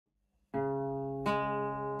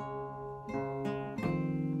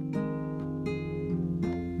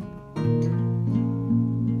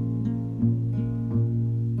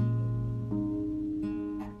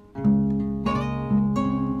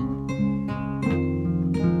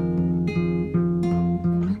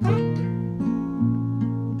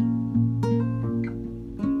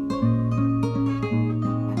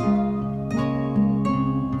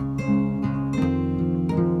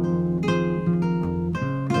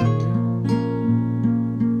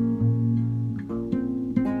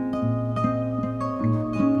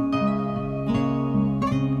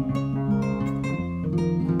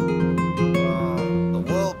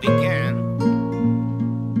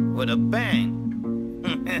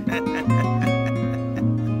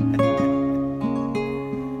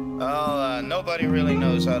Nobody really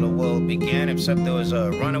knows how the world began, except there was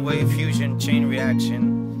a runaway fusion chain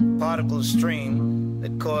reaction, particle stream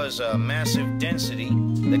that caused a massive density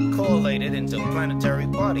that correlated into planetary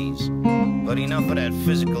bodies. But enough of that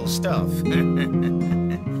physical stuff.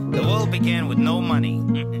 The world began with no money.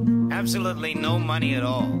 Absolutely no money at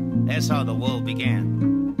all. That's how the world began.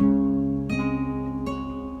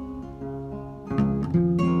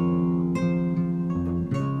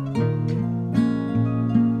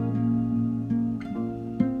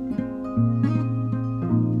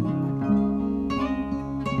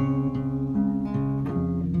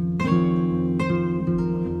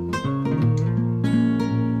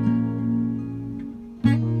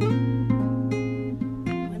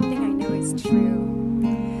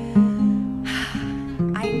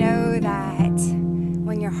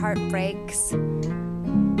 Heart breaks,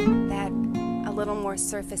 that a little more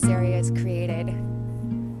surface area is created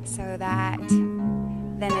so that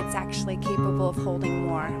then it's actually capable of holding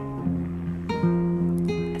more.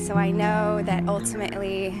 So I know that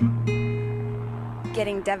ultimately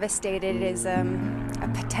getting devastated is a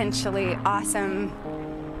potentially awesome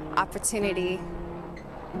opportunity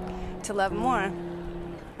to love more.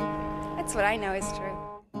 That's what I know is true.